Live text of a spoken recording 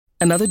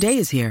Another day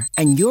is here,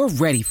 and you're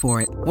ready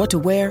for it. What to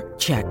wear?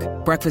 Check.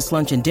 Breakfast,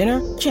 lunch, and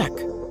dinner? Check.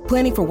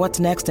 Planning for what's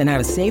next and how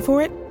to save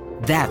for it?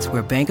 That's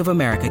where Bank of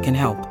America can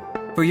help.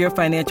 For your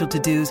financial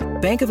to-dos,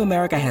 Bank of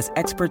America has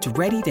experts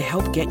ready to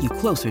help get you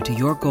closer to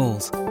your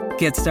goals.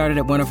 Get started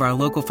at one of our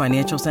local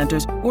financial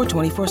centers or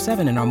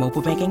 24/7 in our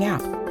mobile banking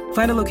app.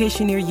 Find a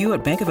location near you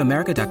at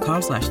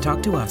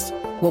bankofamerica.com/talktous.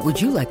 What would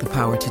you like the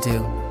power to do?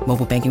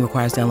 Mobile banking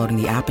requires downloading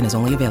the app and is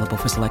only available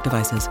for select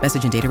devices.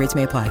 Message and data rates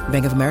may apply.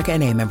 Bank of America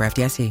N.A., member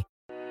FDIC.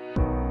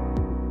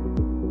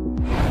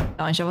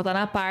 Então, a gente vai voltar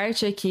na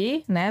parte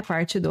aqui, né?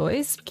 Parte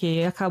 2,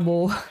 porque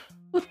acabou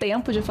o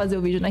tempo de fazer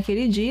o vídeo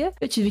naquele dia.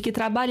 Eu tive que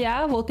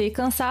trabalhar, voltei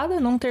cansada,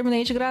 não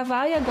terminei de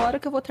gravar e agora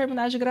que eu vou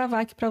terminar de gravar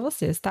aqui pra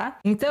vocês, tá?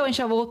 Então, a gente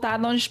vai voltar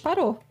de onde a gente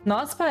parou.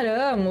 Nós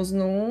paramos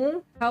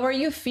num... How are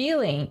you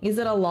feeling? Is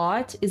it a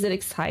lot? Is it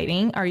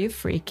exciting? Are you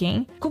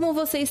freaking? Como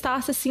você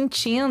está se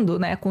sentindo,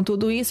 né, com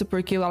tudo isso?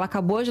 Porque ela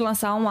acabou de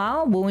lançar um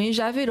álbum e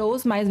já virou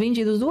os mais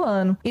vendidos do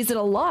ano. Is it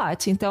a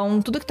lot? Então,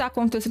 tudo que tá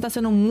acontecendo tá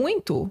sendo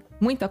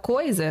muita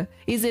coisa.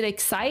 Is it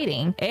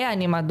exciting? É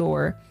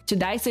animador. Te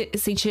dá esse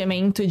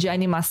sentimento de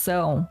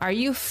animação. Are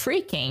you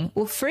freaking?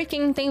 O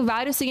freaking tem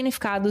vários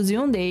significados e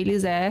um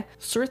deles é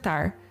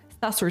surtar.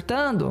 Está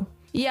surtando?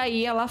 E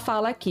aí ela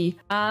fala aqui,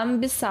 I'm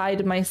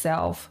beside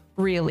myself,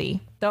 really.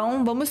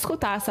 Então, vamos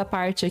escutar essa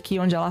parte aqui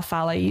onde ela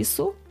fala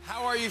isso.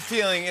 How are you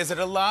feeling? Is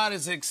it a lot?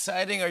 Is it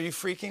exciting? Are you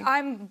freaking?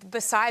 I'm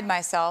beside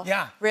myself.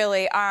 Yeah.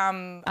 Really.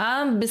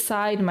 I'm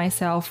beside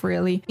myself,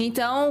 really.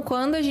 Então,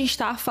 quando a gente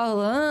tá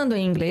falando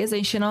em inglês, a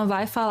gente não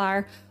vai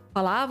falar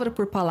palavra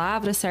por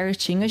palavra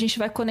certinho, a gente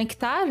vai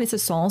conectar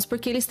esses sons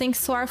porque eles têm que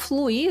soar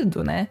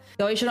fluido, né?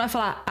 Então a gente não vai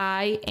falar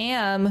I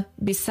am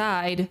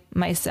beside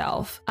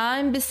myself.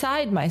 I'm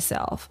beside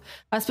myself.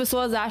 As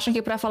pessoas acham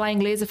que pra falar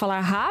inglês e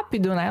falar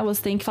rápido, né?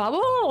 Você tem que falar...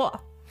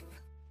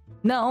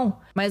 Não,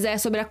 mas é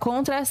sobre a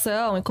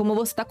contração e como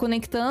você tá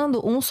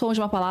conectando um som de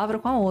uma palavra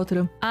com a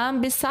outra. I'm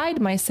beside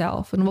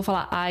myself. Eu não vou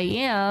falar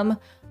I am,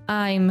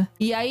 I'm.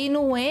 E aí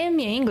no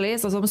M em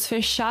inglês nós vamos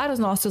fechar os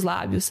nossos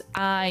lábios.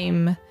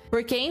 I'm.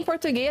 Porque em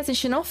português a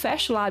gente não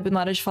fecha o lábio na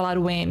hora de falar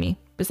o M.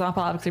 Pensar uma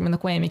palavra que termina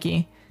com M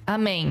aqui.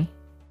 Amém.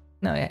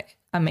 Não,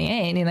 amém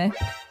é N, né?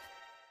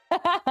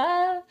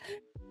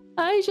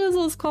 Ai,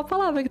 Jesus, qual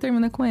palavra que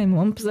termina com M?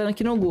 Vamos precisar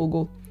aqui no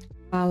Google.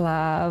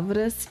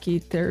 Palavras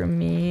que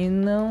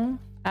terminam...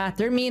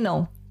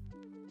 terminam.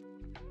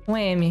 Com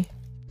M.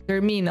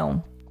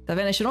 Terminam. Tá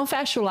vendo? A gente não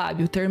fecha o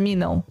lábio,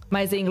 terminam.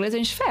 Mas em inglês a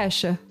gente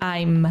fecha.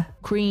 I'm,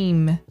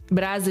 cream.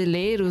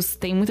 Brasileiros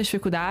têm muita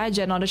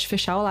dificuldade na hora de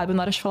fechar o lábio,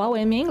 na hora de falar o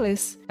M em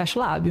inglês. Fecha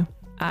o lábio.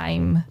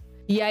 I'm.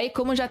 E aí,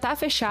 como já tá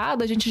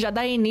fechado, a gente já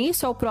dá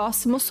início ao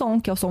próximo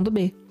som, que é o som do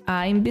B.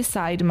 I'm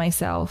beside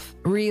myself.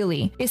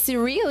 Really. Esse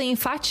really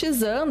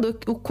enfatizando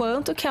o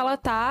quanto que ela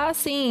tá,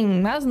 assim,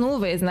 nas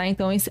nuvens, né?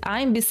 Então, esse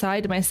I'm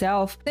beside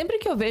myself, sempre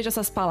que eu vejo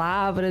essas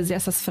palavras e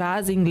essas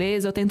frases em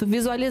inglês, eu tento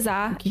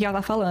visualizar o que ela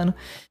tá falando.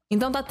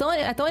 Então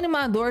é tão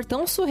animador,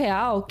 tão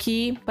surreal,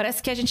 que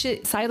parece que a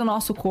gente sai do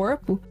nosso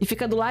corpo e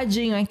fica do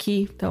ladinho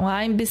aqui. Então,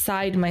 I'm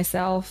beside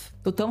myself.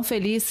 Tô tão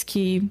feliz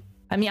que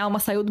a minha alma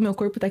saiu do meu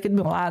corpo e tá aqui do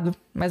meu lado.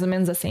 Mais ou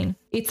menos assim.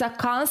 It's a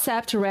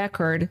concept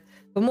record.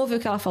 Vamos ouvir o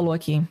que ela falou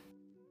aqui.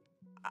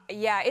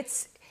 Yeah,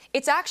 it's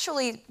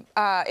actually,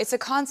 it's a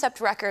concept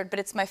record, but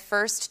it's my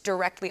first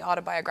directly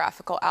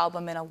autobiographical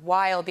album in a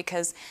while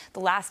because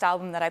the last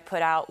album that I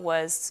put out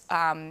was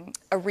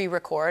a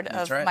re-record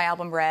of my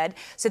album Red.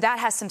 So that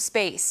has some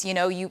space, you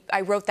know,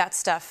 I wrote that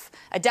stuff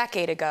a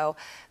decade ago.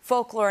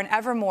 Folklore and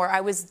Evermore,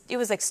 it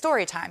was like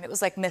story time. It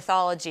was like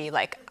mythology,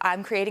 like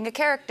I'm creating a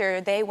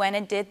character, they went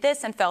and did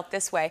this and felt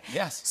this way.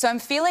 Yes. So I'm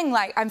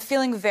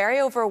feeling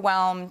very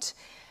overwhelmed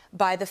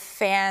by the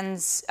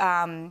fans'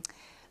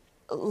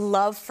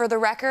 love for the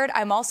record.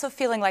 I'm also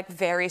feeling like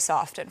very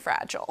soft and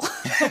fragile.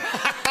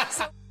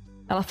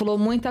 Ela falou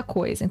muita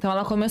coisa. Então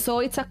ela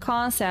começou, it's a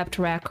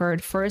concept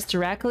record, first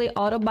directly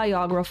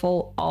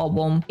autobiographical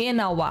album in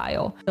a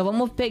while. Então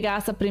vamos pegar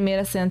essa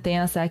primeira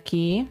sentença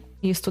aqui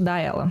e estudar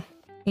ela.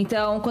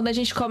 Então, quando a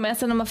gente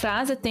começa numa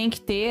frase, tem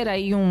que ter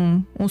aí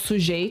um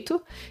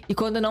sujeito. E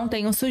quando não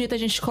tem um sujeito, a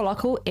gente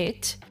coloca o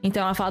it.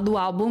 Então, ela fala do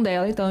álbum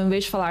dela. Então, em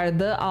vez de falar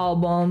the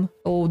album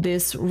ou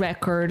this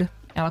record,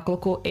 ela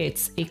colocou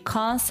it's a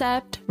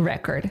concept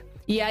record.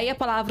 E aí, a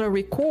palavra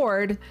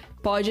record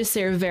pode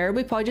ser verbo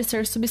e pode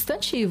ser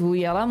substantivo.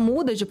 E ela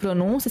muda de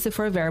pronúncia se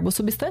for verbo ou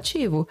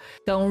substantivo.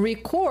 Então,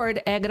 record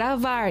é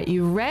gravar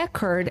e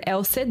record é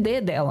o CD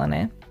dela,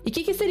 né? E o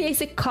que seria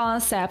esse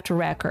concept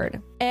record?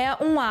 É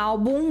um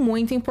álbum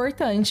muito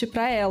importante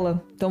para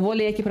ela. Então vou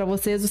ler aqui para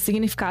vocês o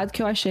significado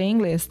que eu achei em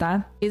inglês,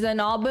 tá? Is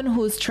an album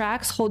whose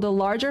tracks hold a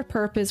larger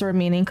purpose or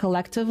meaning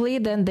collectively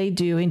than they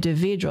do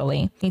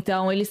individually.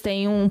 Então eles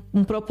têm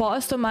um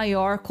propósito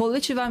maior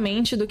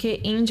coletivamente do que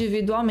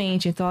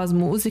individualmente. Então as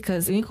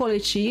músicas em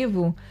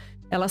coletivo,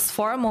 elas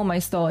formam uma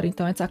história.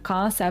 Então it's a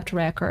concept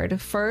record.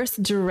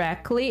 First,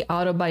 directly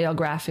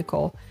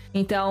autobiographical.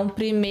 Então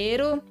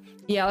primeiro...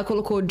 E ela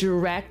colocou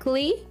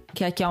directly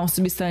que aqui é um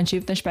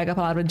substantivo, então a gente pega a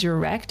palavra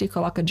direct e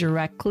coloca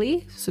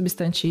directly,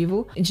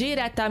 substantivo.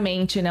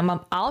 Diretamente, né?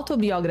 Uma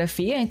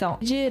autobiografia, então,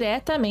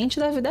 diretamente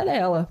da vida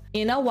dela.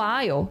 In a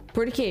while.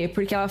 Por quê?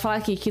 Porque ela fala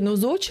aqui que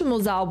nos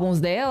últimos álbuns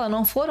dela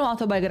não foram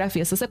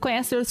autobiografias. Se você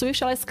conhece Taylor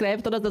Swift, ela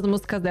escreve todas as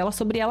músicas dela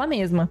sobre ela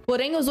mesma.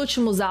 Porém, os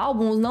últimos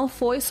álbuns não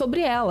foi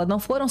sobre ela, não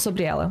foram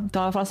sobre ela.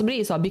 Então ela fala sobre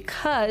isso, ó,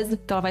 because.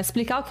 Então ela vai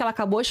explicar o que ela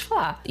acabou de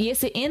falar. E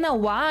esse in a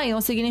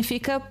while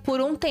significa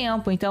por um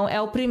tempo. Então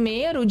é o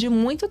primeiro de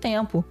muito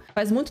tempo.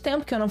 Faz muito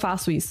tempo que eu não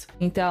faço isso.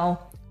 Então,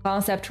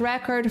 concept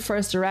record,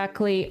 first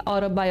directly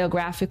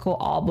autobiographical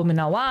album in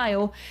a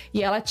while.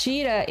 E ela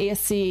tira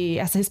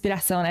essa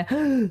respiração, né?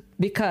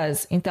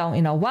 Because. Então,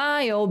 in a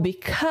while,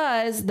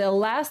 because the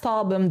last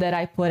album that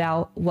I put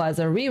out was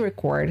a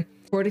re-record.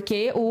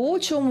 Porque o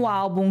último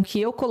álbum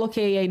que eu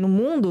coloquei aí no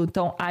mundo,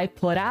 então I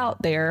put out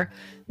there,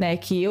 né,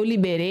 que eu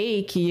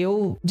liberei, que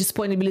eu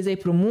disponibilizei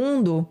pro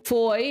mundo,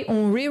 foi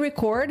um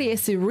re-record, e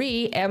esse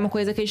re é uma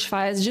coisa que a gente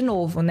faz de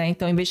novo, né?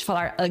 Então, em vez de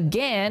falar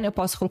again, eu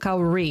posso colocar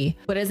o re.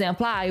 Por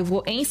exemplo, eu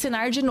vou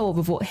ensinar de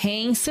novo, eu vou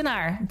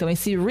reensinar. Então,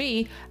 esse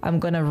re, I'm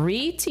gonna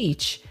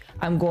reteach.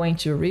 I'm going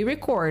to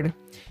re-record.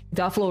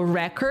 Então, ela falou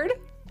record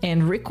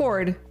and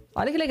record.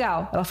 Olha que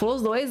legal, ela falou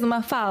os dois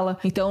numa fala.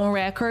 Então,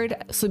 record,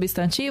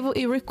 substantivo,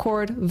 e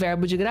record,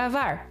 verbo de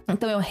gravar.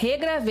 Então, eu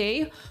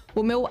regravei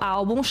o meu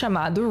álbum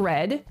chamado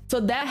Red.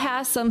 So that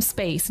has some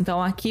space.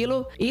 Então,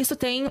 isso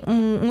tem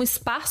um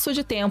espaço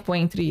de tempo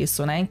entre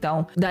isso, né?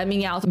 Então, da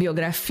minha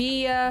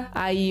autobiografia,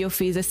 aí eu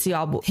fiz esse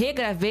álbum,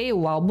 regravei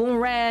o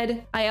álbum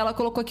Red. Aí ela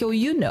colocou aqui o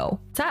you know,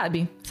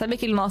 sabe? Sabe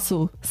aquele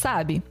nosso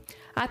sabe?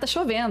 Tá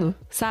chovendo,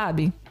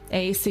 sabe?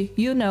 É esse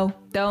you know.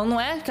 Então,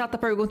 não é que ela tá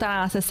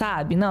perguntando, você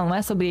sabe? Não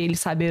é sobre ele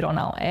saber ou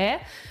não.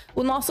 É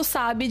o nosso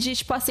sabe de,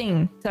 tipo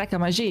assim, será que é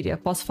uma gíria?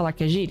 Posso falar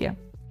que é gíria?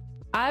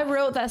 I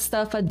wrote that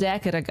stuff a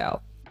decade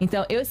ago.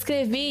 Então, eu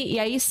escrevi, e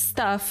aí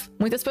stuff.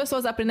 Muitas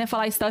pessoas aprendem a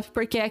falar stuff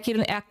porque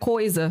é a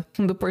coisa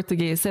do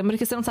português. Sempre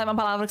que você não sabe uma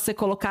palavra que você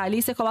colocar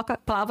ali, você coloca a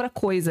palavra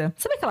coisa.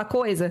 Sabe aquela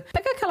coisa?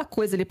 Pega aquela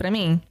coisa ali pra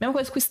mim. Mesma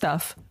coisa com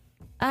stuff.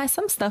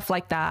 Some stuff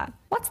like that.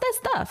 What's that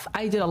stuff?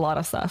 I did a lot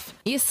of stuff.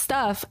 E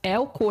stuff é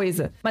o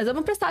coisa. Mas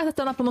vamos prestar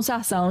atenção na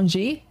pronunciação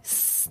de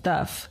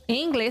stuff.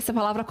 Em inglês, a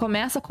palavra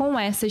começa com um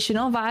S. A gente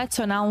não vai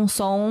adicionar um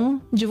som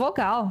de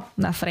vogal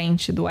na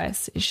frente do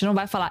S. A gente não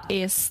vai falar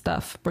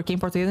stuff, porque em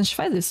português a gente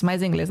faz isso,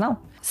 mas em inglês não.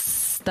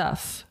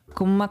 Stuff.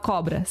 Como uma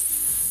cobra.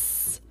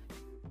 Stuff.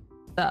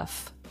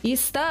 E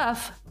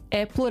stuff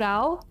é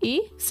plural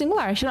e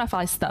singular. A gente não vai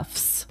falar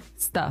stuffs.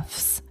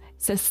 Stuffs.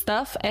 Se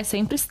stuff é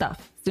sempre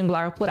stuff.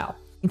 Singular ou plural.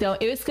 Então,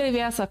 eu escrevi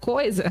essa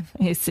coisa,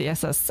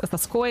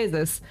 essas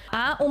coisas,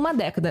 há uma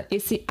década.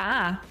 Esse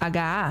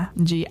H-A,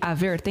 de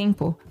haver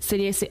tempo,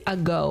 seria esse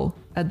ago,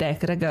 a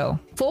decade ago.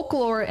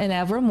 Folklore and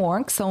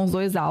Evermore, que são os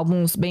dois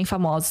álbuns bem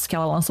famosos que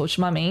ela lançou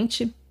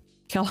ultimamente,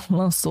 que ela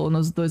lançou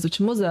nos 2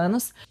 últimos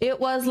anos.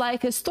 It was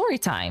like a story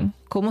time.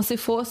 Como se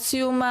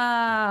fosse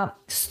uma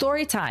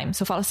story time.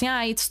 Se eu falo assim,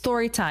 it's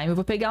story time. Eu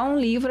vou pegar um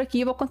livro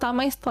aqui e vou contar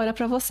uma história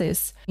pra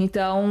vocês.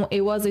 Então,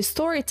 it was a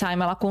story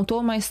time. Ela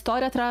contou uma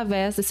história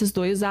através desses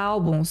 2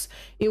 álbuns.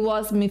 It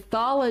was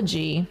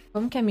mythology.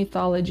 Como que é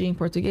mythology em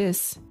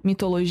português?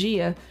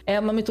 Mitologia. É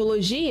uma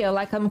mitologia,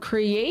 like I'm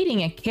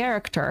creating a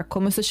character.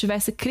 Como se eu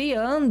estivesse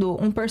criando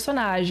um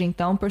personagem.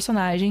 Então,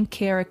 personagem,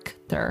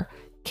 character.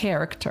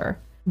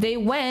 They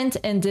went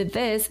and did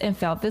this and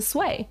felt this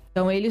way.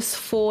 Então, eles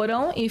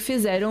foram e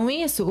fizeram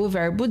isso. O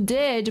verbo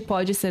did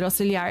pode ser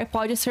auxiliar,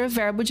 pode ser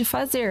verbo de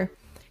fazer.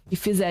 E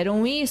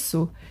fizeram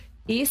isso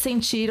e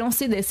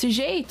sentiram-se desse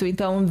jeito.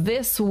 Então,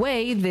 this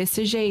way,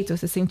 desse jeito.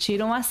 Se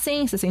sentiram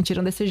assim, se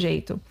sentiram desse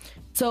jeito.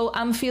 So,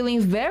 I'm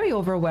feeling very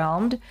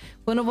overwhelmed.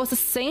 Quando você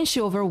se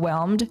sente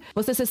overwhelmed,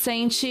 você se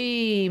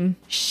sente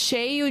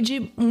cheio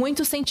de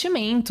muitos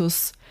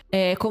sentimentos.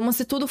 É como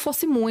se tudo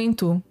fosse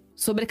muito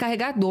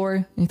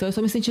sobrecarregador. Então, eu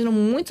estou me sentindo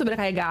muito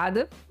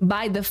sobrecarregada.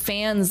 By the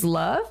fans'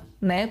 love,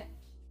 né?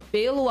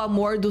 Pelo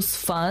amor dos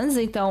fãs.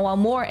 Então, o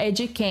amor é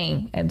de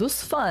quem? É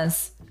dos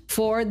fãs.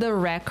 For the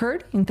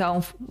record. Então,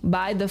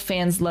 by the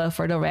fans' love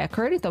for the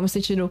record. Então, me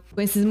sentindo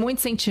com esses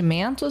muitos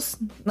sentimentos.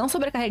 Não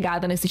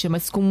sobrecarregada nesse sentido,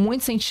 mas com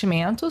muitos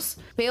sentimentos.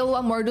 Pelo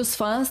amor dos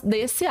fãs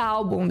desse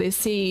álbum,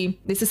 desse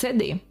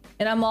CD.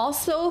 And I'm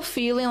also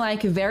feeling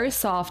like very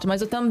soft.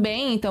 Mas eu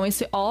também, então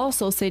esse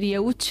also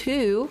seria o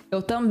to.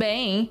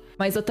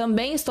 Mas eu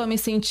também estou me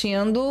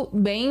sentindo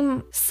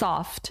bem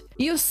soft.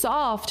 E o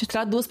soft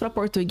traduz para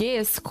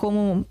português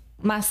como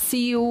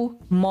macio,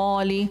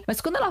 mole.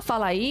 Mas quando ela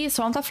fala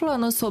isso, ela não tá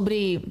falando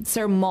sobre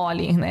ser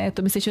mole, né? Eu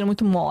tô me sentindo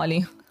muito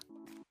mole.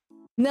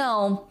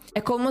 Não,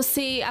 é como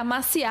se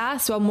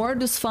amaciasse o amor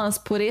dos fãs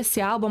por esse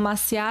álbum,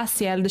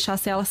 amaciasse ela,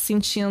 deixasse ela se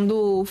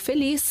sentindo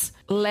feliz,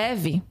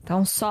 leve,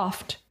 então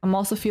soft. I'm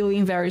also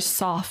feeling very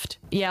soft.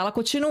 E ela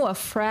continua,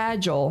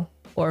 fragile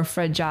or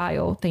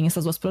fragile, tem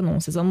essas 2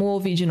 pronúncias. Vamos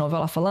ouvir de novo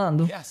ela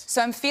falando? Yes.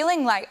 So I'm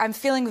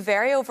feeling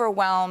very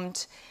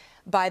overwhelmed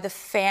by the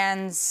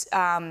fans'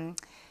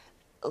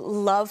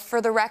 love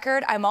for the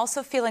record. I'm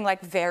also feeling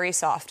like very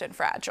soft and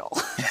fragile.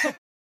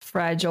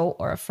 fragile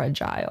or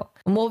fragile.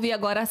 Vamos ouvir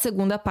agora a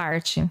segunda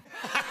parte.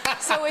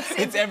 So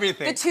It's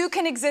everything. The two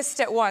can exist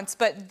at once,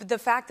 but the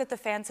fact that the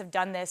fans have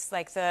done this,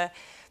 like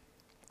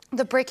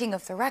the breaking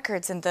of the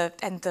records and the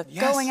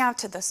Yes. going out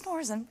to the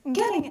stores and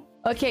getting it.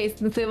 Ok,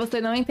 se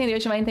você não entendeu, a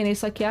gente vai entender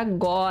isso aqui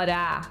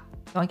agora.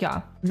 Então aqui,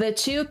 ó. The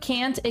two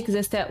can't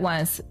exist at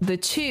once. The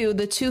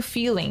two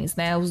feelings,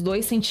 né? Os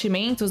dois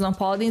sentimentos não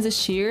podem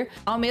existir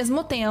ao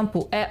mesmo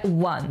tempo, at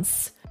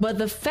once. But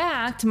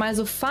mas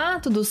o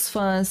fato dos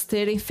fãs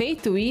terem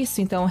feito isso,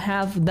 então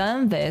have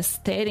done this,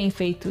 terem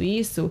feito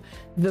isso,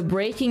 the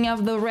breaking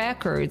of the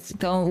records.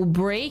 Então o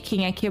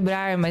breaking é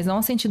quebrar, mas não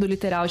no sentido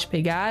literal de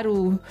pegar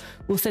o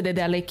CD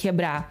dela e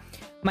quebrar.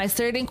 Mas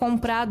terem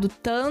comprado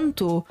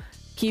tanto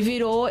que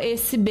virou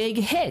esse big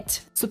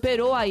hit.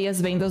 Superou aí as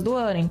vendas do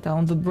ano.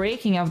 Então, the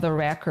breaking of the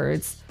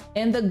records.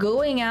 And the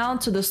going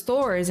out to the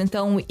stores.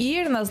 Então,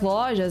 ir nas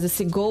lojas,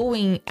 esse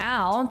going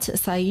out,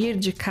 sair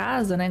de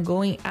casa, né?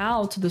 Going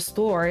out to the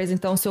stores.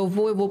 Então, se eu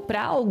vou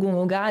pra algum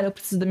lugar, eu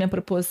preciso da minha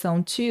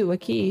preposição to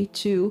aqui.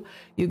 To,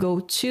 you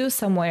go to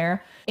somewhere.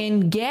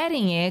 And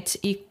getting it.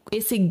 E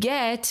esse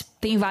get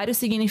tem vários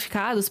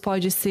significados.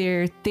 Pode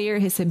ser ter,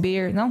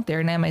 receber. Não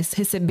ter, né? Mas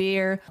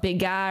receber,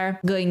 pegar,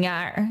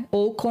 ganhar.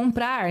 Ou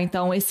comprar.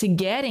 Então, esse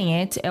getting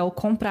it é o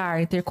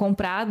comprar. Ter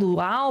comprado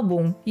o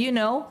álbum, you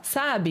know,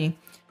 sabe?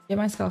 O que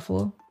mais que ela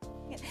falou?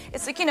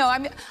 It's like,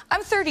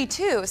 I'm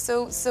 32,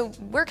 so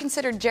we're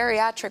considered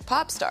geriatric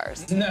pop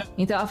stars.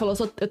 Então ela falou,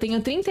 eu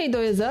tenho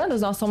 32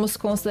 anos, nós somos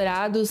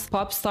considerados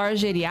pop stars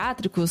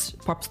geriátricos,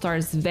 pop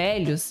stars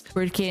velhos,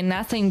 porque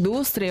nessa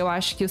indústria eu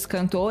acho que os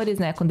cantores,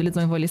 né, quando eles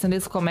vão envelhecendo,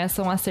 eles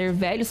começam a ser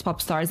velhos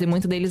pop stars e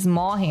muitos deles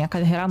morrem, a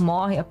carreira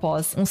morre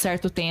após um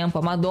certo tempo.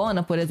 A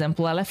Madonna, por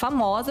exemplo, ela é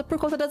famosa por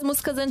conta das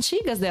músicas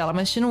antigas dela,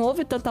 mas a gente não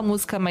ouve tanta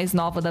música mais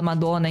nova da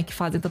Madonna que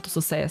fazem tanto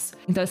sucesso.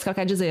 Então é isso que ela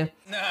quer dizer.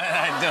 No,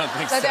 I don't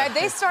think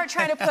so. They start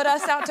trying to put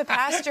us out to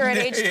pasture at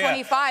age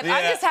 25.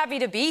 I'm just happy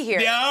to be here.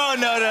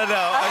 No.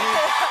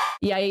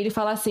 E aí ele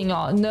fala assim,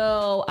 ó,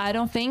 no, I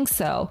don't think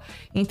so.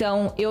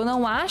 Então, eu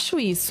não acho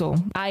isso.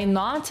 I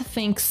not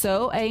think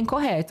so é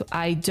incorreto.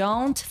 I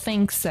don't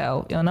think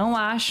so. Eu não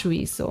acho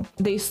isso.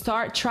 They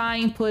start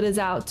trying to put us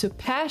out to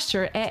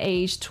pasture at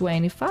age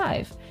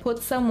 25.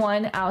 Put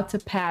someone out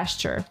to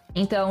pasture.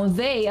 Então,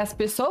 as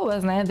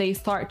pessoas, né, they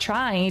start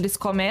trying, eles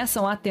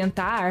começam a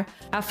tentar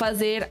a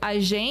fazer a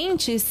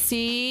gente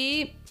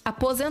se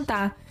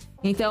aposentar.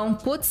 Então,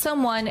 put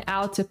someone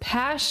out to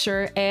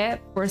pasture é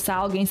forçar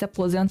alguém a se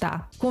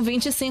aposentar. Com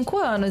 25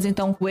 anos,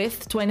 então,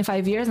 with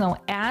 25 years, não,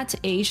 at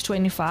age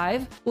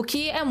 25, o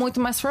que é muito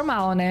mais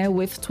formal, né?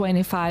 With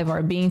 25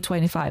 or being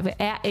 25,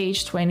 at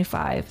age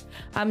 25.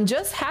 I'm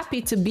just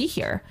happy to be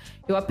here.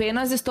 Eu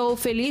apenas estou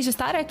feliz de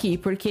estar aqui,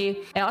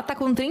 porque ela tá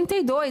com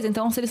 32,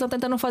 então se eles estão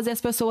tentando fazer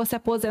as pessoas se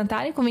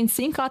aposentarem com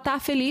 25, ela tá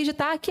feliz de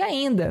estar aqui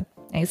ainda.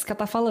 É isso que ela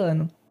tá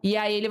falando. E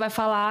aí ele vai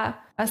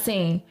falar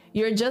assim,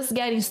 you're just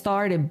getting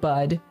started,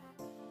 bud.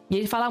 E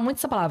ele fala muito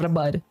essa palavra,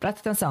 bud.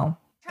 Presta atenção.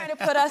 Trying to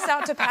put us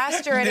out to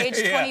pasture at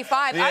age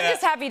 25. I'm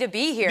just happy to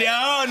be here.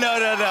 No.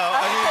 That's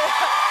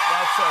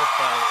so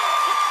funny.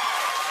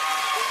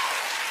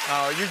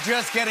 Oh, you're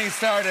just getting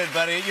started,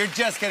 buddy. You're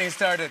just getting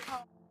started.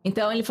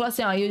 Então ele falou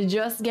assim, ó, you're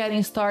just getting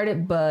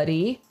started,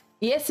 buddy.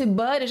 E esse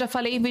buddy eu já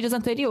falei em vídeos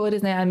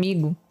anteriores, né,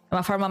 amigo. É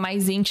uma forma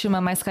mais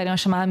íntima, mais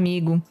carinhosa, chamar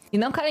amigo. E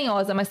não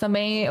carinhosa, mas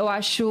também eu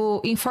acho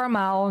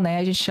informal, né?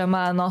 A gente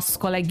chama nossos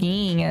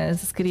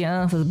coleguinhas, as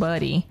crianças,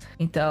 buddy.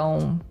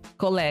 Então,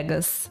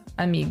 colegas,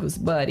 amigos,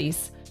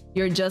 buddies.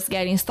 You're just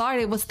getting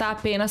started, você está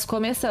apenas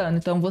começando.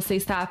 Então, você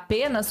está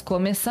apenas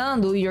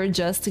começando, you're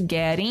just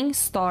getting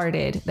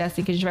started. É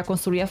assim que a gente vai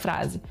construir a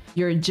frase.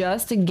 You're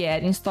just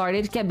getting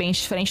started, que é bem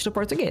diferente do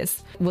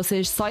português.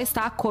 Você só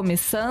está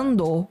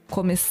começando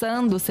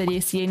seria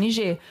esse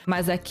ing.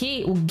 Mas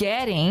aqui, o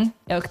getting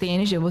é o que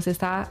tem ing, você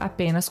está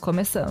apenas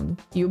começando.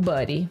 E o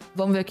buddy.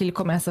 Vamos ver o que ele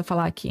começa a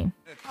falar aqui.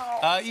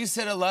 You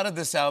said a lot of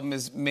this album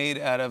is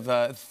made out of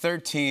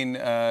 13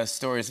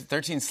 stories,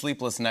 13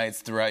 sleepless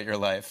nights throughout your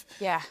life.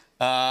 Yeah.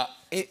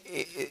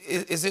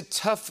 Is it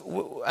tough?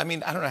 I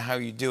mean, I don't know how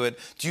you do it.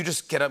 Do you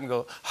just get up and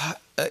go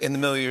in the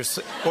middle of your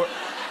sleep? Or,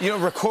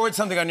 record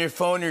something on your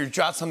phone or you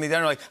jot something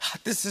down and you're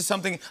like, this is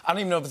something, I don't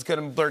even know if it's good,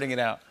 I'm blurting it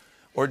out.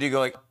 Or do you go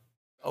like,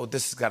 oh,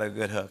 this has got a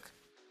good hook?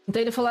 Então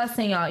ele falou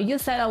assim, ó, you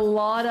said a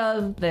lot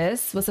of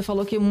this. Você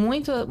falou que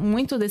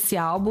muito desse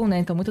álbum, né?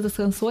 Então muitas das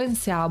canções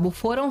desse álbum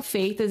foram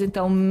feitas,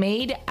 então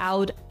made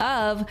out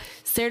of,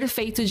 ser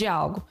feito de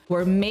algo.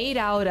 Were made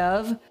out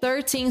of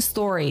 13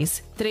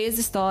 stories, 13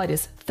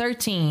 histórias,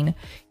 13.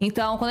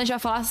 Então quando a gente vai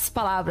falar essas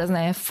palavras,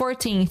 né?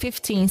 14,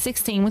 15,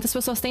 16, muitas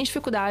pessoas têm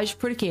dificuldade,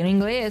 porque no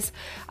inglês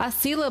as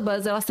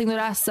sílabas, elas têm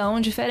duração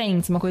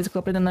diferentes. Uma coisa que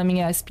eu tô aprendendo na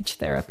minha speech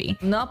therapy.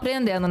 Não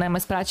aprendendo, né?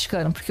 Mas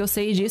praticando, porque eu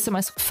sei disso,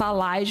 mas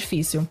falar é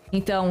difícil.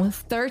 Então,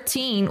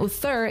 13, o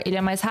thir, ele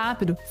é mais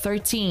rápido.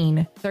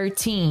 13.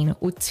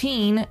 O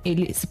teen,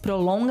 ele se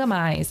prolonga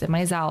mais, é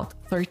mais alto.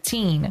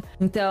 13.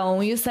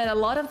 Então, you said a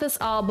lot of this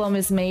album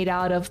is made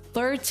out of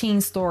 13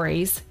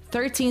 stories,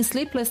 13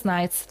 sleepless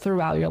nights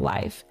throughout your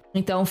life.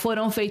 Então,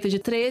 foram feitos de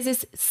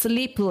 13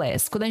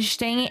 sleepless. Quando a gente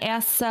tem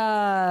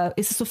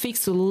esse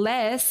sufixo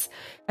less,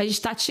 a gente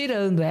tá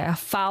tirando, é a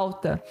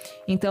falta.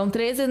 Então,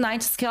 13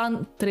 noites que ela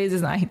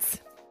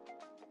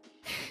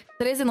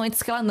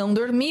não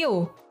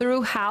dormiu.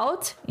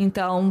 Throughout,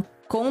 então,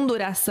 com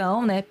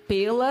duração, né?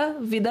 Pela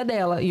vida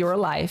dela. Your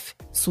life,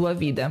 sua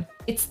vida.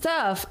 It's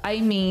tough,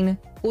 I mean...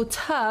 O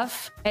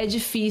tough é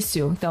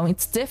difícil. Então,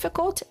 it's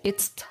difficult,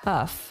 it's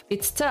tough.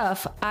 It's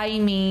tough, I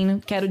mean,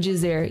 quero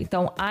dizer.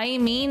 Então, I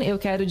mean, eu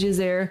quero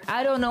dizer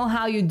I don't know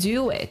how you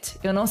do it.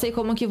 Eu não sei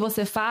como que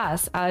você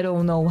faz. I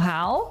don't know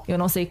how. Eu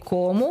não sei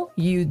como.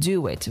 You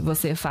do it.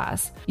 Você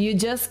faz. You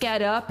just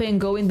get up and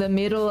go in the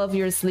middle of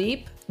your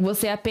sleep.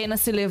 Você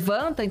apenas se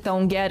levanta,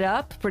 então get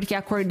up, porque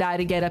acordar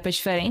e get up é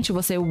diferente.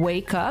 Você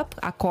wake up,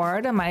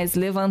 acorda, mas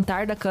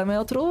levantar da cama é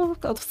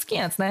outros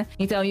 500, né?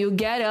 Então, you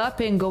get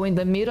up and go in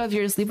the middle of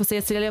your sleep.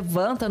 Você se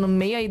levanta no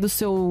meio aí do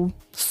seu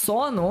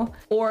sono.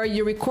 Or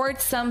you record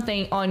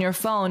something on your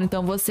phone.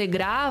 Então, você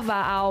grava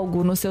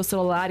algo no seu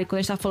celular. E quando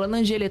a gente tá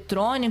falando de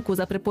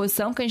eletrônicos, a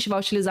preposição que a gente vai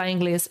utilizar em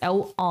inglês é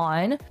o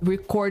on.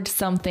 Record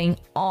something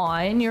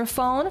on your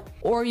phone.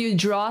 Or you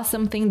draw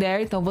something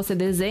there. Então, você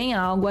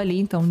desenha algo ali.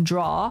 Então,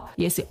 draw.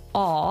 E esse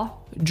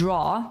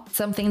draw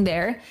something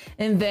there,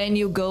 and then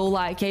you go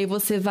like, aí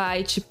você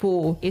vai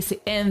tipo,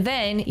 esse and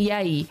then, e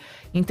aí.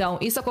 Então,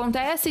 isso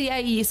acontece, e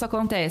aí isso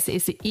acontece.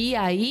 Esse e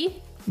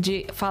aí,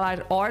 de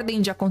falar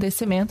ordem de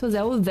acontecimentos,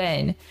 é o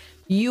then.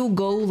 You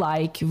go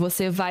like,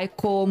 você vai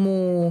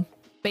como,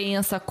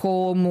 pensa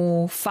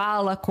como,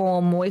 fala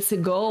como. Esse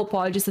go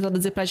pode se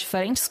traduzir para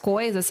diferentes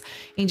coisas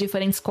em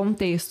diferentes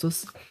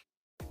contextos.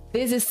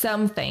 This is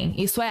something,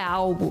 isso é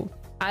algo.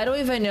 I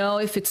don't even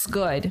know if it's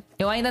good.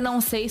 Eu ainda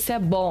não sei se é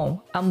bom.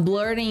 I'm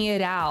blurting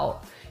it out.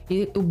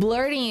 E o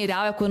blurting it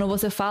out é quando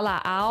você fala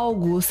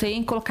algo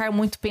sem colocar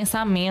muito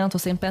pensamento,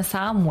 sem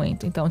pensar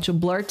muito. Então, to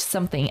blurt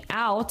something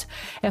out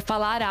é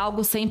falar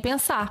algo sem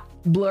pensar.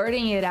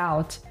 Blurting it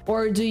out.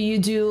 Or do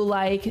you do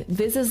like,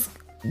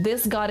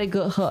 this got a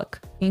good hook.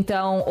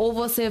 Então, ou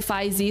você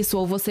faz isso,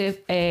 ou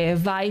você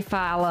vai e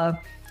fala,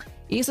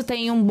 isso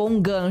tem um bom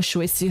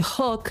gancho. Esse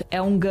hook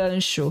é um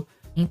gancho.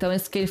 Então,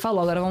 isso que ele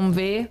falou. Agora vamos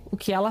ver o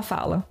que ela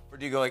fala. Or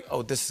do you go like,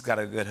 oh, this has got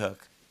a good hook?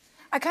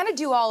 I kind of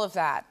do all of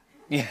that.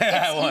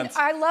 Yeah, once.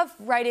 I love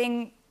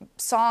writing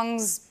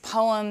songs,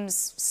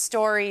 poems,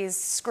 stories,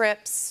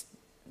 scripts.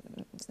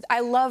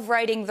 I love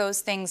writing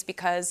those things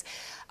because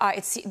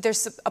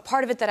there's a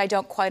part of it that I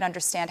don't quite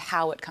understand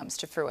how it comes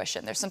to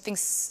fruition. There's something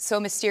so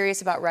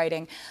mysterious about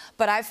writing.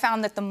 But I've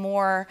found that the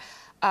more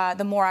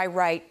I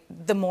write,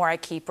 the more I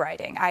keep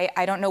writing.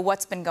 I don't know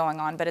what's been going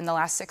on, but in the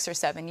last 6 or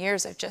 7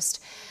 years,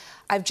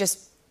 I've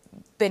just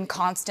been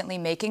constantly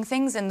making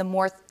things, and the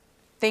more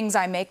things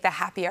I make, the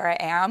happier I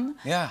am.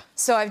 Yeah.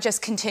 So I've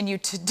just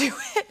continued to do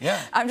it. Yeah.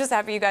 I'm just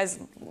happy you guys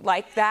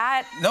like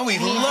that. No, we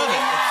love it.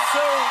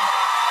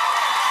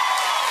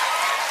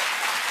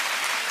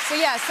 It's So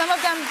yeah, some of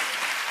them,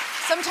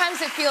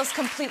 sometimes it feels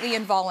completely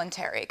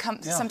involuntary.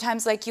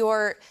 Sometimes like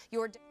your.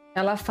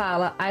 Ela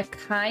fala, I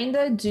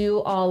kinda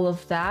do all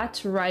of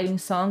that, writing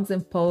songs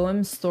and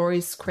poems,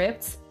 stories,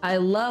 scripts. I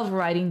love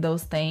writing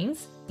those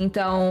things.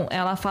 Então,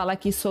 ela fala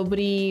aqui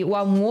sobre o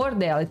amor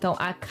dela. Então,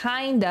 I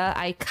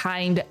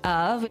kind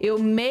of. Eu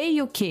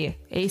meio que,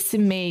 esse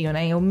meio,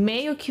 né? Eu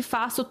meio que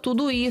faço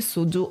tudo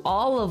isso, do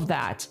all of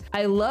that.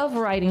 I love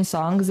writing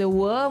songs.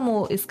 Eu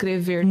amo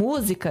escrever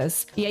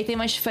músicas. E aí tem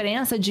uma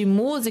diferença de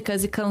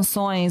músicas e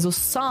canções. Os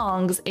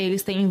songs,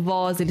 eles têm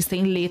voz, eles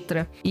têm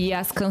letra. E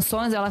as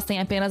canções, elas têm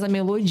apenas a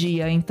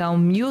melodia. Então,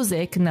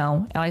 music,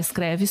 não. Ela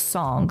escreve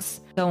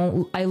songs.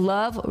 Então, I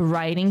love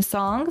writing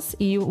songs,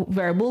 e o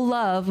verbo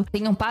love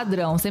tem um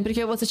padrão. Sempre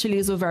que você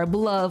utiliza o verbo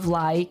love,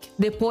 like,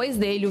 depois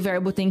dele o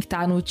verbo tem que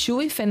estar no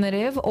to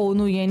infinitive ou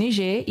no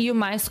ing, e o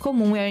mais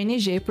comum é o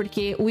ing,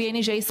 porque o ing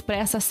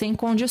expressa sem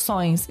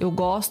condições. Eu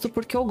gosto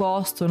porque eu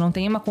gosto, não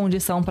tem uma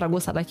condição para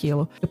gostar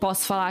daquilo. Eu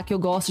posso falar que eu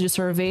gosto de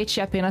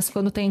sorvete apenas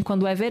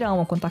quando é verão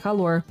ou quando tá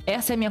calor.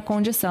 Essa é a minha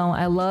condição.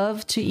 I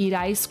love to eat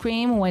ice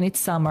cream when it's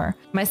summer.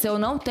 Mas se eu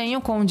não tenho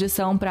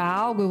condição para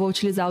algo, eu vou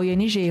utilizar o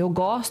ing. Eu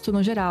gosto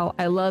no geral.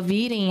 I love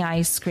eating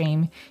ice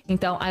cream.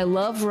 Então, I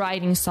love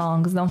writing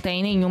songs. Não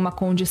tem nenhuma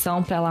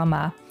condição para ela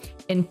amar.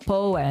 And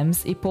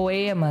poems, e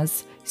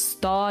poemas,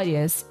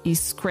 histórias e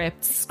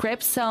scripts.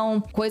 Scripts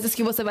são coisas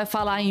que você vai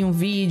falar em um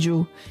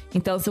vídeo.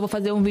 Então, se eu vou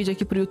fazer um vídeo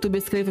aqui pro YouTube, eu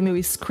escrevo meu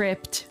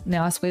script, né?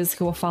 As coisas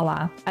que eu vou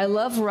falar. I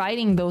love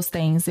writing those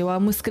things. Eu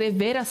amo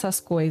escrever essas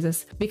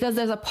coisas. Because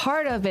there's a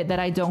part of it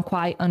that I don't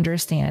quite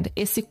understand.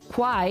 Esse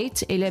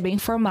quite, ele é bem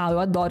formal. Eu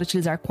adoro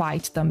utilizar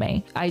quite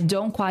também. I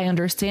don't quite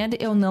understand.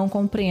 Eu não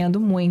compreendo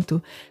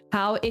muito.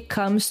 How it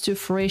comes to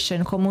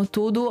fruition. Como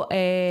tudo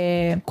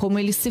como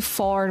ele se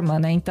forma,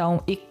 né?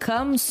 Então, it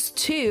comes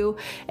to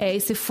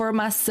esse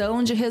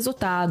formação de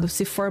resultado,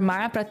 se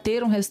formar para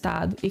ter um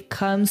resultado. It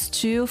comes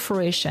to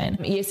fruition.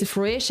 E esse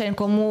fruition é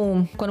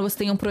como quando você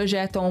tem um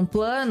projeto ou um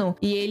plano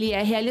e ele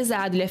é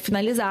realizado, ele é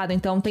finalizado.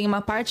 Então tem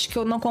uma parte que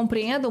eu não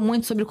compreendo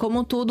muito sobre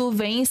como tudo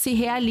vem e se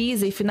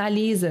realiza e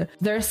finaliza.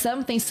 There's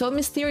something so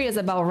mysterious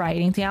about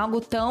writing. Tem algo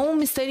tão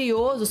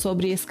misterioso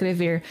sobre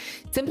escrever.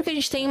 Sempre que a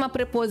gente tem uma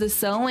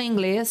preposição em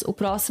inglês, o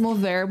próximo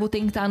verbo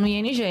tem que estar no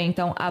ing.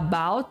 Então,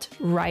 about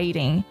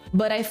writing.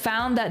 But I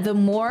found that the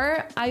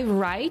more I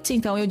write,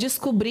 então eu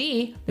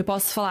descobri, eu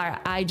posso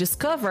falar I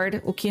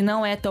discovered, o que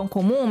não é tão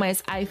comum,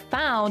 mas I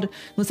found,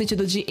 no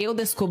sentido de eu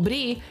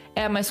descobri,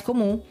 é mais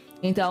comum.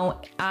 Então,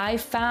 I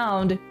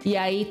found, e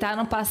aí tá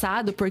no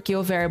passado porque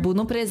o verbo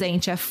no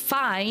presente é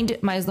find,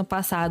 mas no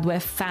passado é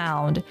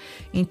found.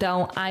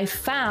 Então, I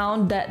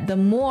found that the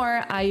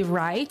more I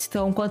write,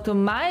 então quanto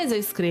mais eu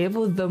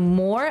escrevo, the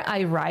more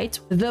I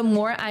write, the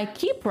more I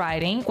keep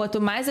writing.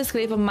 Quanto mais eu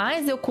escrevo,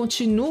 mais eu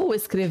continuo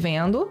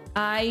escrevendo.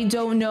 I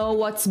don't know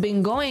what's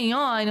been going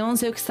on, eu não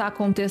sei o que está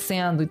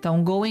acontecendo.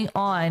 Então, going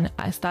on,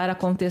 estar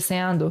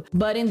acontecendo.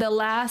 But in the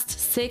last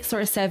 6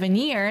 or 7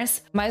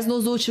 years, mas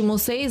nos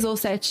últimos 6 ou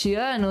 7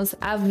 anos,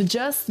 I've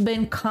just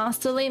been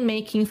constantly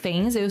making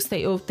things.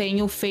 Eu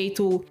tenho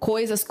feito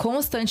coisas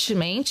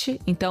constantemente.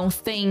 Então,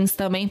 things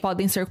também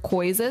podem ser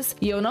coisas.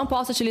 E eu não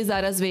posso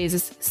utilizar, às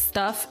vezes,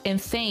 stuff and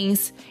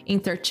things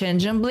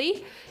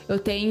interchangeably. Eu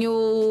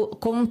tenho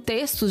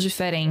contextos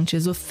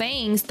diferentes. O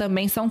things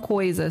também são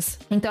coisas.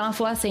 Então ela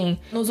falou assim: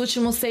 nos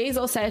últimos 6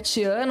 ou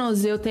 7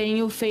 anos eu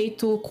tenho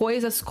feito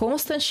coisas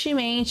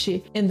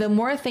constantemente. And the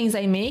more things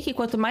I make,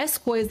 quanto mais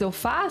coisas eu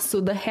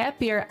faço, the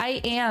happier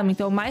I am.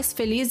 Então mais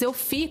feliz eu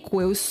fico,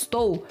 eu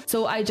estou.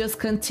 So I just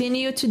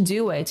continue to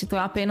do it. Então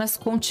eu apenas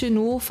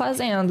continuo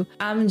fazendo.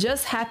 I'm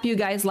just happy you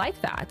guys like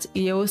that.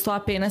 E eu estou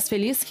apenas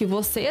feliz que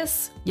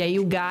vocês, e aí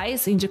o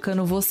guys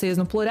indicando vocês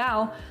no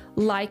plural,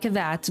 like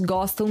that,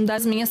 gostam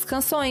das minhas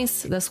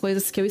canções, das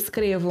coisas que eu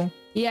escrevo.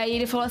 E aí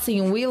ele falou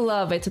assim, we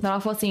love it. Então ela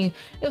falou assim,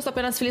 eu estou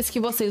apenas feliz que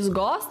vocês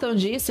gostam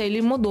disso. E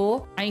ele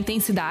mudou a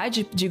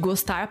intensidade de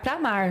gostar pra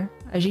amar.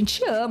 A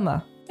gente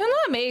ama. Eu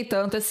não amei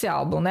tanto esse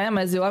álbum, né?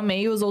 Mas eu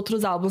amei os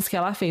outros álbuns que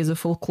ela fez. O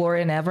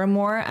Folklore and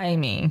Evermore, I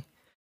mean,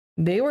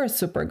 they were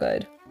super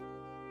good.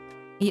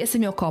 E esse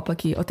meu copo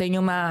aqui, eu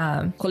tenho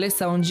uma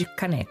coleção de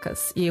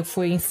canecas. E eu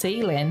fui em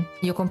Ceylon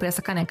e eu comprei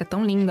essa caneca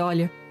tão linda,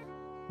 olha.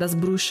 Das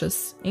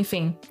bruxas.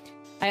 Enfim.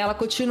 Aí ela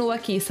continua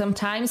aqui.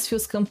 Sometimes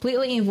feels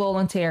completely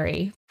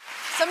involuntary.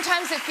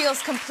 Sometimes it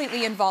feels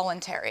completely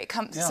involuntary.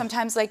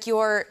 Sometimes like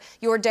your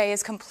day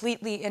is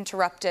completely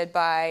interrupted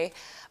by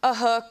a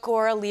hook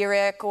or a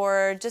lyric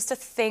or just a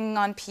thing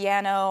on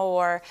piano,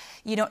 or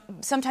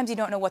sometimes you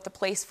don't know what the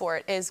place for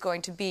it is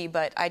going to be,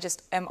 but I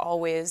just am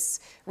always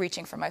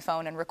reaching for my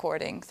phone and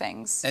recording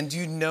things. And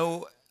you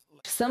know...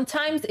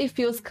 Sometimes it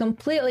feels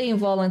completely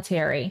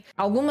involuntary.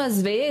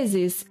 Algumas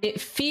vezes, it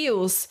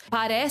feels,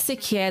 parece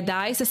que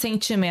dá esse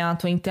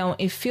sentimento. Então,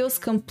 it feels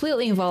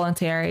completely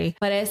involuntary.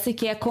 Parece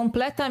que é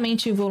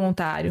completamente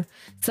involuntário.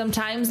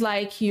 Sometimes,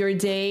 like, your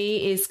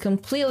day is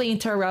completely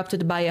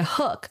interrupted by a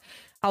hook.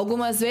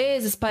 Algumas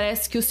vezes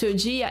parece que o seu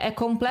dia é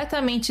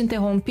completamente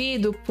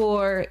interrompido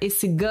por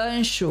esse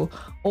gancho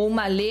ou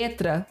uma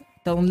letra.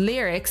 Então,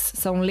 lyrics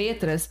são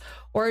letras.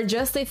 Or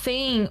just a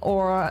thing,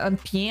 or a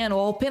piano,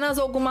 ou apenas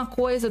alguma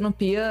coisa no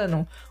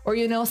piano. Or,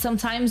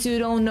 sometimes you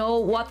don't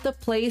know what the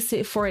place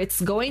for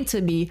it's going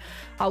to be.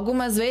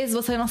 Algumas vezes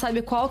você não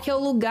sabe qual que é o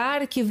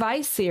lugar que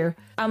vai ser.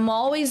 I'm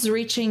always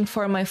reaching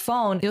for my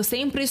phone. Eu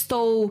sempre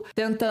estou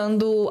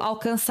tentando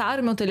alcançar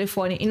o meu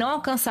telefone. E não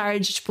alcançar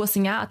de, tipo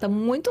assim, tá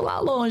muito lá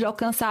longe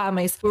alcançar.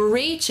 Mas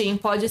reaching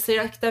pode ser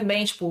aqui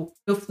também, tipo,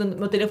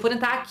 meu telefone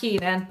tá aqui,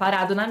 né?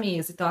 Parado na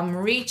mesa. Então,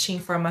 I'm reaching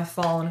for my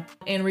phone.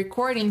 And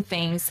recording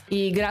things.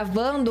 E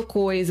gravando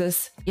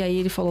coisas. E aí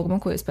ele falou alguma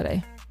coisa,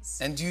 peraí.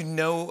 And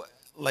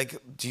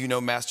do you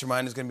know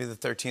Mastermind is going to be the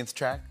 13th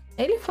track?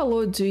 Ele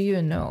falou, do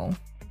you know?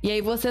 E aí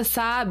você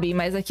sabe,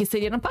 mas aqui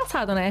seria no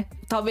passado, né?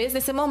 Talvez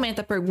nesse momento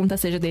a pergunta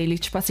seja dele.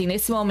 Tipo assim,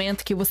 nesse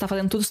momento que você tá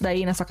fazendo tudo isso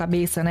daí na sua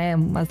cabeça, né?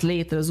 As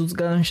letras, os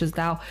ganchos e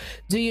tal.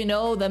 Do you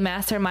know the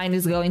Mastermind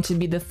is going to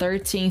be the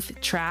 13th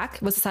track?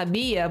 Você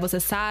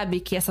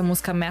sabe que essa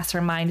música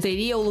Mastermind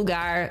seria o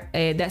lugar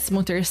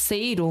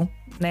 13º,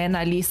 né?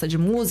 Na lista de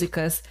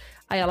músicas.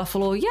 Aí ela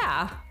falou,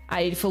 yeah.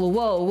 Aí ele falou,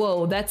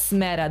 whoa, that's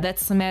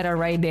meta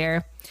right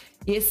there.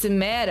 E esse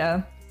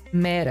meta...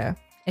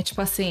 É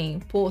tipo assim,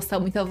 pô, você tá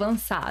muito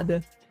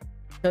avançada.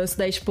 Então isso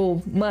daí,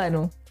 tipo,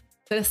 mano,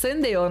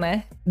 transcendeu,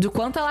 né? Do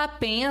quanto ela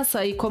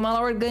pensa e como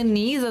ela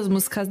organiza as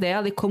músicas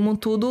dela e como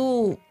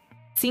tudo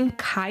se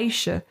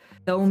encaixa.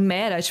 Então,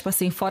 meta, tipo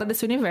assim, fora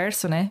desse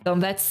universo, né? Então,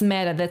 that's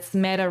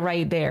meta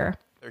right there.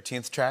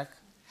 13th track?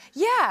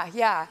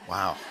 Yeah.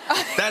 Wow.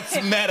 That's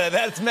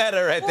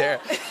meta right there.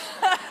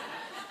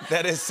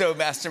 That is so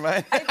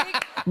Mastermind.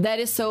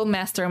 That is so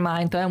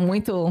Mastermind. Então é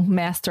muito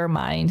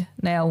Mastermind,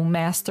 né? O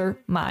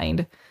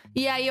Mastermind.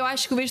 E aí eu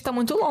acho que o vídeo tá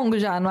muito longo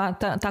já.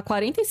 Tá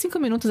 45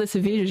 minutos esse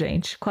vídeo,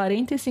 gente.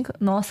 45...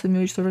 Nossa,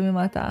 meu editor vai me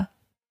matar.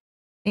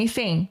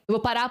 Enfim, eu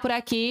vou parar por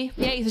aqui.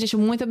 E é isso, gente.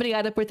 Muito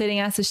obrigada por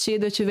terem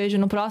assistido. Eu te vejo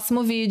no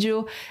próximo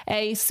vídeo.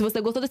 É isso. Se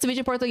você gostou desse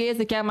vídeo em português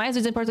e quer mais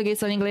vídeos em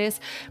português ou em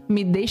inglês,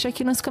 me deixa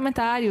aqui nos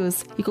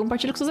comentários. E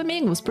compartilha com seus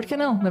amigos. Por que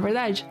não? Não é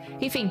verdade?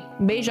 Enfim,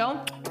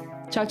 beijão.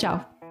 Tchau,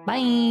 tchau.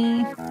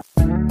 Bye!